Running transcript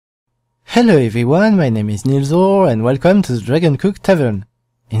Hello everyone, my name is Nilsor and welcome to the Dragon Cook Tavern.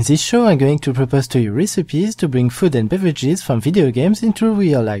 In this show I'm going to propose to you recipes to bring food and beverages from video games into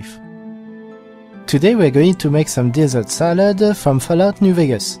real life. Today we're going to make some desert salad from Fallout New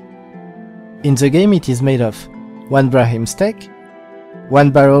Vegas. In the game it is made of 1 Brahim steak,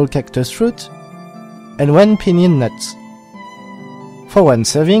 1 barrel cactus fruit, and 1 pinion nuts. For one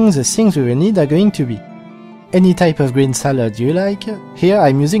serving, the things we will need are going to be any type of green salad you like. Here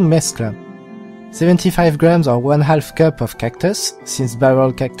I'm using mescla. 75 grams or 1/2 cup of cactus, since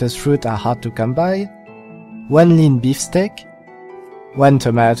barrel cactus fruit are hard to come by, 1 lean beef steak, 1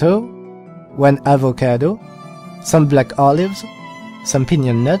 tomato, 1 avocado, some black olives, some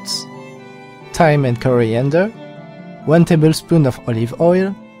pinion nuts, thyme and coriander, 1 tablespoon of olive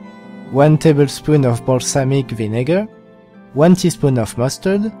oil, 1 tablespoon of balsamic vinegar, 1 teaspoon of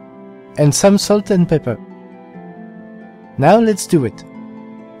mustard, and some salt and pepper. Now let's do it.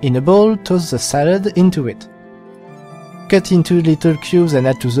 In a bowl, toss the salad into it. Cut into little cubes and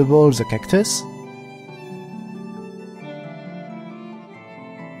add to the bowl the cactus,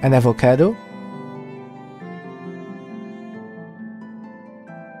 an avocado,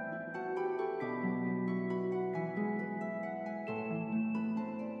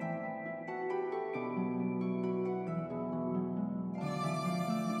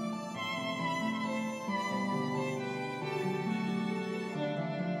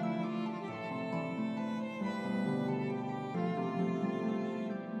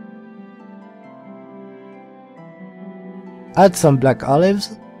 add some black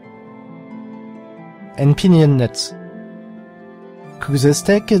olives, and pinion nuts. Cook the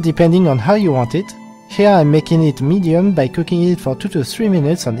steak depending on how you want it. Here I'm making it medium by cooking it for 2 to 3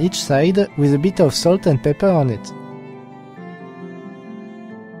 minutes on each side with a bit of salt and pepper on it.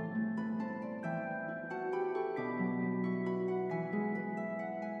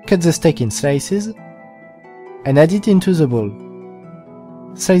 Cut the steak in slices and add it into the bowl.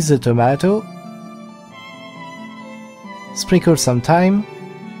 Slice the tomato, sprinkle some thyme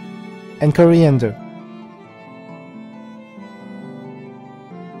and coriander.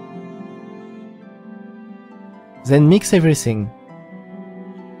 Then mix everything.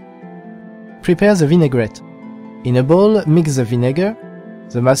 Prepare the vinaigrette. In a bowl, mix the vinegar,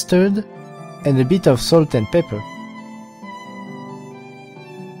 the mustard, and a bit of salt and pepper.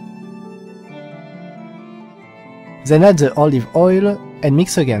 Then add the olive oil and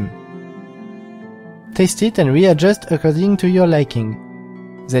mix again. Taste it and readjust according to your liking.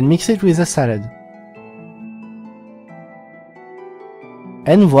 Then mix it with the salad.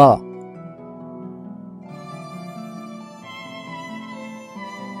 And voila!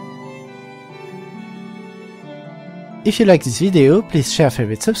 If you like this video, please share,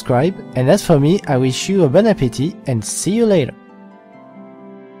 favorite, subscribe, and as for me, I wish you a bon appétit and see you later!